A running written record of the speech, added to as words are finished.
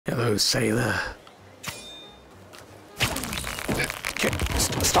Hello, sailor.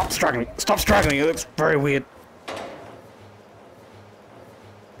 Stop struggling. Stop struggling. It looks very weird.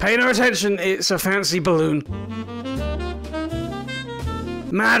 Pay no attention. It's a fancy balloon.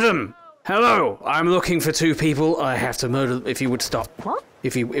 Madam! Hello! I'm looking for 2 people. I have to murder them. If you would stop. What?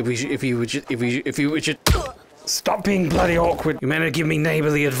 If you would just stop being bloody awkward. You meant to give me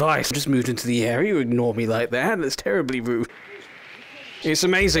neighborly advice. Just moved into the area. You ignore me like that. That's terribly rude. It's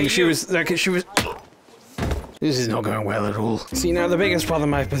amazing. She was. This is not going well at all. See, now the biggest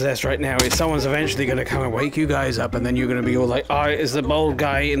problem I possess right now is someone's eventually going to come and wake you guys up, and then you're going to be all like, "Oh, it's the bald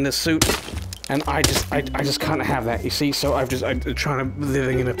guy in the suit," and I just can't have that. You see, so I'm trying to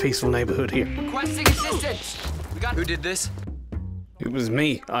living in a peaceful neighborhood here. Requesting assistance. Who did this? It was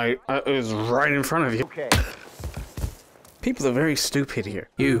me. It was right in front of you. Okay. People are very stupid here.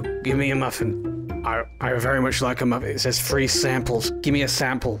 You, give me a muffin. I very much like a muffin. It says free samples. Give me a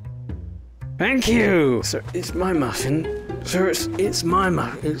sample. Thank you! Sir, it's my muffin. Sir, it's my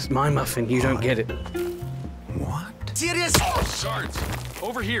muffin. You don't get it. What? Serious? Oh, Sarge!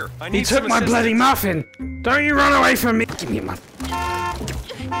 Over here. I need He took my bloody muffin! Don't you run away from me! Give me a muffin.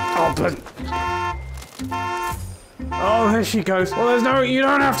 Oh, blood. Oh, there she goes. Well, there's no. You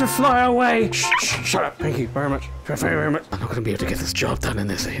don't have to fly away. Shh, shut up. Thank you very much. Very much. I'm not going to be able to get this job done in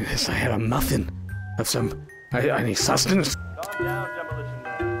this. I had a muffin of some. I need sustenance. Calm down, demolition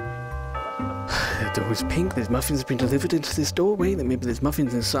man. The door is pink. There's muffins been delivered into this doorway. Then maybe there's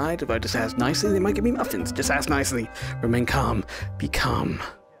muffins inside. If I just ask nicely, they might give me muffins. Just ask nicely. Remain calm. Be calm.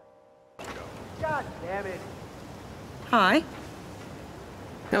 God damn it. Hi.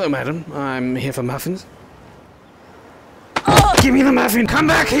 Hello, madam. I'm here for muffins. Give me the muffin! Come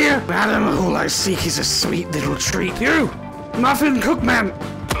back here! Madam, all I seek is a sweet little treat. You! Muffin cookman!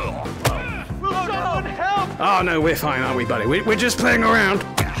 Will someone help? Oh no, we're fine, aren't we, buddy? We're just playing around.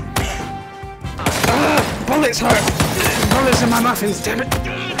 Bullets hurt! Bullets in my muffins, damn it!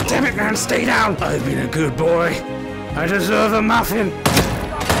 Damn it, man, stay down! I've been a good boy. I deserve a muffin.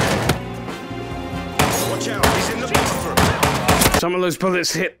 Watch out, he's in the buffer. Some of those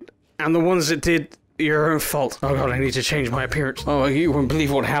bullets hit, and the ones that did, your own fault. Oh god, I need to change my appearance. Oh, you wouldn't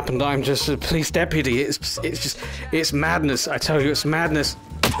believe what happened. I'm just a police deputy. It's madness. I tell you, it's madness.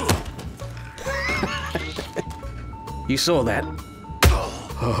 You saw that?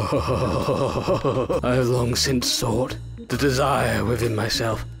 I have long since sought the desire within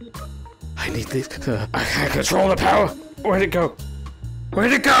myself. I need this. I can't control the power. Where'd it go?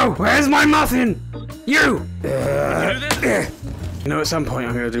 Where'd it go? Where's my muffin? You! You know, at some point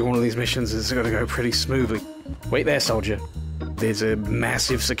I'm going to do one of these missions. It's going to go pretty smoothly. Wait there, soldier. There's a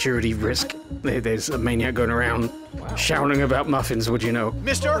massive security risk. There's a maniac going around shouting about muffins, would you know?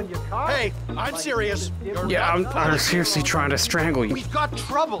 Mister? Hey, I'm serious. Yeah, I'm seriously trying to strangle you. We've got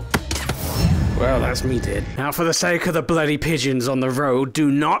trouble. Well, that's me dead. Now, for the sake of the bloody pigeons on the road,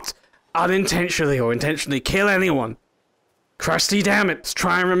 do not unintentionally or intentionally kill anyone. Krusty, damn it. Let's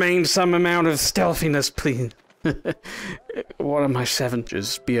try and remain some amount of stealthiness, please. What am I, 7?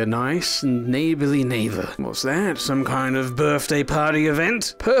 Just be a nice and neighborly neighbor. What's that? Some kind of birthday party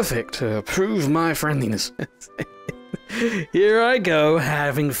event? Perfect. To prove my friendliness. Here I go,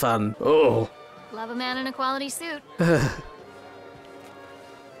 having fun. Oh. Love a man in a quality suit.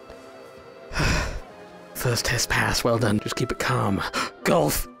 First test pass, well done. Just keep it calm.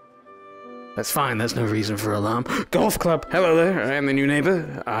 Golf! That's fine, there's no reason for alarm. Golf club! Hello there, I am the new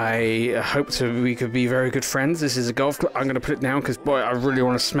neighbor. I hope we could be very good friends. This is a golf club. I'm gonna put it down because, boy, I really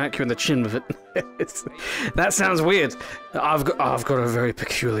want to smack you in the chin with it. That sounds weird. I've got a very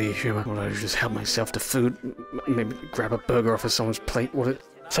peculiar humor. Well, I just help myself to food. Maybe grab a burger off of someone's plate. What?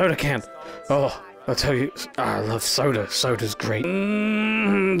 Soda can. Oh, I'll tell you, I love soda. Soda's great.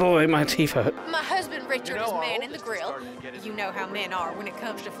 Boy, my teeth hurt. My husband Richard is man in the grill. You know how men are when it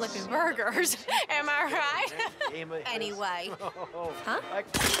comes to flipping burgers. Am I right? Anyway. Huh?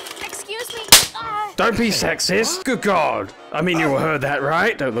 Excuse me. Oh. Don't be sexist. Good God. I mean, you heard that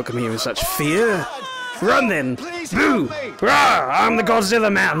right. Don't look at me with such fear. Run then. Boo. Rah, I'm the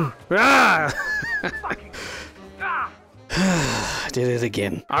Godzilla man. Rah. I did it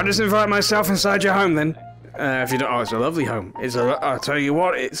again. I'll just invite myself inside your home then. If you don't, oh, it's a lovely home. I'll tell you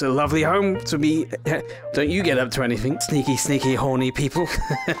what, it's a lovely home to be. Don't you get up to anything, sneaky, sneaky, horny people.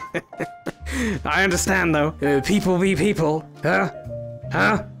 I understand though. People be people, huh?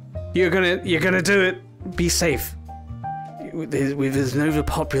 Huh? You're gonna do it. Be safe. There's an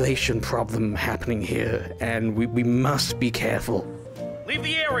overpopulation problem happening here, and we must be careful. Leave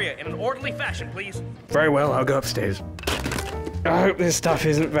the area in an orderly fashion, please. Very well, I'll go upstairs. I hope this stuff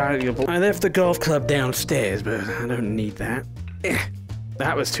isn't valuable. I left the golf club downstairs, but I don't need that.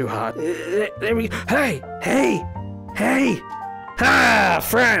 That was too hard. There we go. Hey! Hey! Hey! Ah,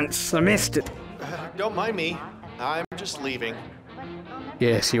 France! I missed it. Don't mind me. I'm just leaving.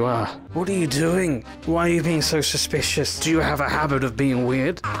 Yes, you are. What are you doing? Why are you being so suspicious? Do you have a habit of being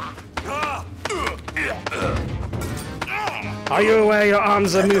weird? Are you aware your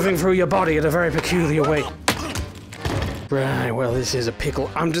arms are moving through your body at a very peculiar way? Right, well, this is a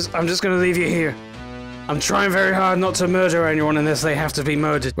pickle. I'm just gonna leave you here. I'm trying very hard not to murder anyone unless they have to be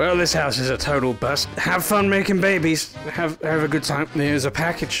murdered. Well, this house is a total bust. Have fun making babies. Have a good time. There's a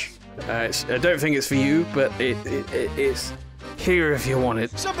package. I don't think it's for you, but it's here if you want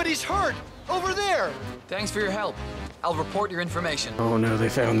it. Somebody's hurt! Over there! Thanks for your help. I'll report your information. Oh no, they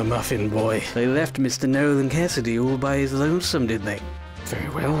found the muffin boy. They left Mr. Nolan Cassidy all by his lonesome, did they? Very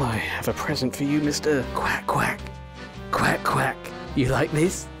well, I have a present for you, Mr. Quack Quack. Quack Quack. You like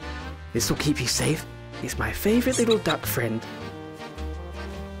this? This will keep you safe. It's my favorite little duck friend.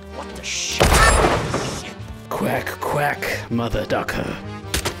 What the shit? Quack Quack, mother ducker.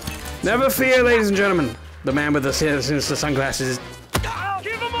 Never fear, ladies and gentlemen. The man with the sinister sunglasses is...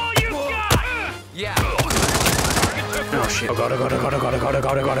 Give them all you got! Yeah. Oh shit. Oh god, oh god, oh god, oh god, oh god, oh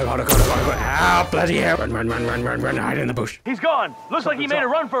god, oh god, oh god, oh god, oh god, oh god. Ah, bloody hell. Run, hide in the bush. He's gone. Looks like he made a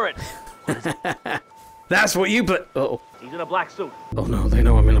run for it. That's what you Uh-oh. He's in a black suit. Oh no, they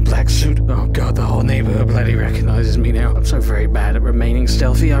know I'm in a black suit. Oh god, the whole neighborhood bloody recognizes me now. I'm so very bad at remaining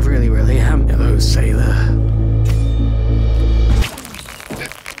stealthy, I really am. Hello, sailor.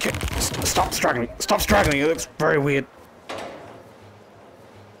 Stop struggling. Stop struggling, it looks very weird.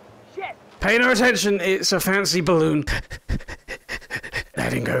 Shit. Pay no attention, it's a fancy balloon. That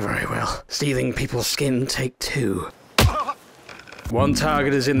didn't go very well. Stealing people's skin, take 2. One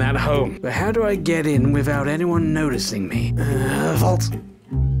target is in that home. But how do I get in without anyone noticing me? Vault.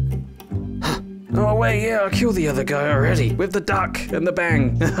 Oh wait, yeah, I killed the other guy already. With the duck and the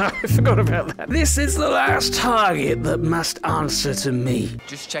bang. I forgot about that. This is the last target that must answer to me.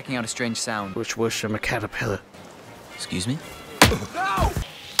 Just checking out a strange sound. Which was from a caterpillar. Excuse me? No!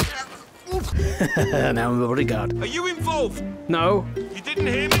 Now I'm a bodyguard. Are you involved? No. You didn't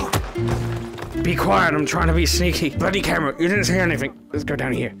hear me? Be quiet, I'm trying to be sneaky. Bloody camera, you didn't say anything. Let's go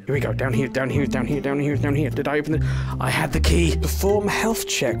down here. Here we go, down here. Did I open it? I had the key. Perform health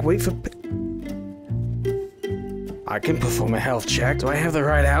check, wait for... I can perform a health check. Do I have the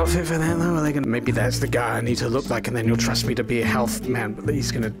right outfit for that though? Are they gonna... Maybe that's the guy I need to look like and then you'll trust me to be a health man. But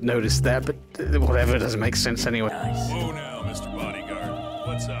he's gonna notice that, but whatever, doesn't make sense anyway. Whoa now, Mr. Bodyguard.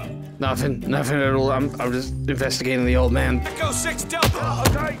 What's up? Nothing at all. I'm just investigating the old man. Echo 6 Delta!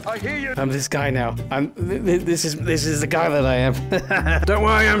 Okay, I hear you. I'm this guy now. This is the guy that I am. Don't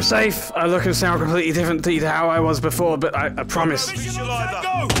worry, I'm safe. I look and sound completely different to how I was before, but I promise.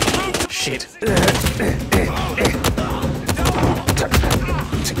 Shit.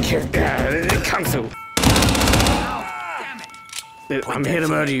 Kung Fu. I'm here to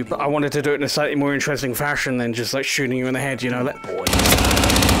murder you, but I wanted to do it in a slightly more interesting fashion than just like shooting you in the head, you know that?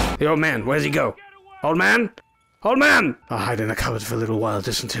 The old man, where's he go? Old man? Old man! I'll hide in the cupboard for a little while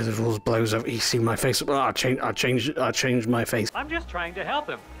just until the rules blows up. You see my face? Oh, I'll change my face. I'm just trying to help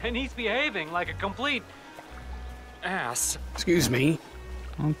him, and he's behaving like a complete ass. Excuse me.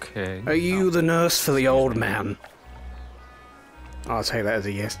 Okay. Are you the nurse for the old man? I'll take that as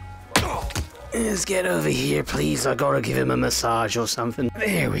a yes. Let's get over here, please. I gotta give him a massage or something.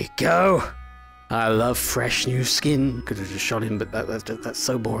 There we go. I love fresh new skin. Could have just shot him, but that's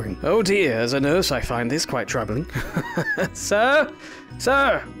so boring. Oh dear, as a nurse I find this quite troubling. Sir?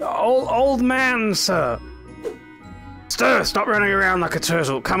 Sir! Old man, sir! Sir, stop running around like a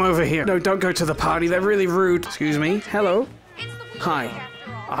turtle. Come over here. No, don't go to the party. They're really rude. Excuse me? Hello? Hi.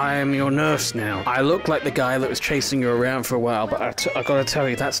 I am your nurse now. I look like the guy that was chasing you around for a while, but I gotta tell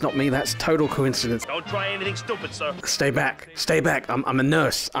you, that's not me. That's total coincidence. Don't try anything stupid, sir. Stay back. Stay back. I'm a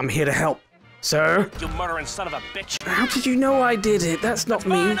nurse. I'm here to help. Sir? You murdering son of a bitch. How did you know I did it? That's not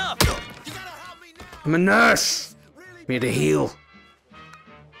me. I'm a nurse. I'm here to heal.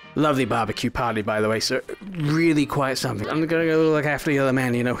 Lovely barbecue party, by the way, sir. Really quite something. I'm gonna go look after the other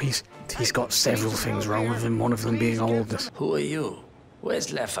man. You know, he's got several things wrong with him, one of them being oldness. Who are you?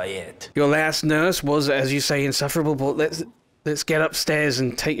 Where's Lafayette? Your last nurse was, as you say, insufferable, but let's get upstairs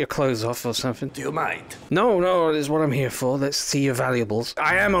and take your clothes off or something. Do you mind? No, it is what I'm here for. Let's see your valuables.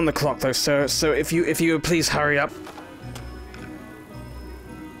 I am on the clock though, sir, so if you would please hurry up.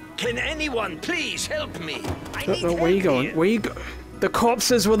 Can anyone please help me? Where are you going? Where you go? The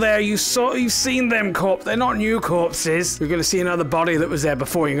corpses were there. You've seen them They're not new corpses. You're gonna see another body that was there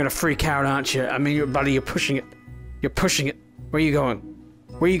before. You're gonna freak out, aren't you? I mean, buddy, you're pushing it. You're pushing it. Where are you going?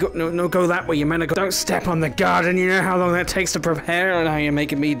 Where you go? No, go that way. You meant to go. Don't step on the garden. You know how long that takes to prepare, and how you're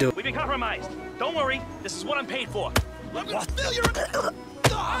making me do it. We've been compromised. Don't worry. This is what I'm paid for. Let me fill your...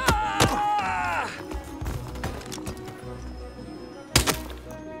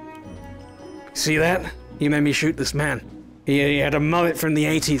 See that? You made me shoot this man. He had a mullet from the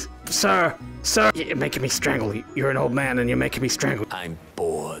 80s. Sir, you're making me strangle. You're an old man and you're making me strangle. I'm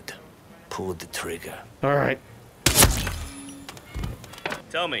bored. Pull the trigger. All right.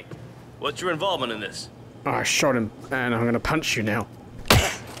 Tell me, what's your involvement in this? Oh, I shot him, and I'm gonna punch you now.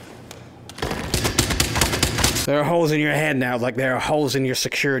 There are holes in your head now, like there are holes in your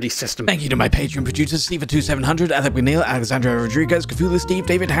security system. Thank you to my Patreon producers, Steve2700, Alec McNeil, Alexandra Rodriguez, Cthulhu Steve,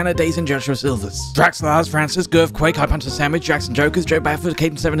 David Hannah, Days, and Joshua Silvers. Drax Lars, Francis, Gurf, Quake, High Puncher Sandwich, Jackson Jokers, Joe Bafford,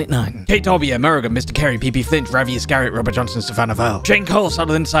 Caden789. Kate Tobier, Murrigan, Mr. Carey, PP Flint, Ravi Iscariot, Robert Johnson, Savannah Val. Shane Cole,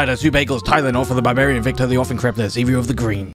 Subtle Insider, Sue Bagels, Tyler North of the Barbarian, Victor the Orphan Crippler, Xavier of the Green.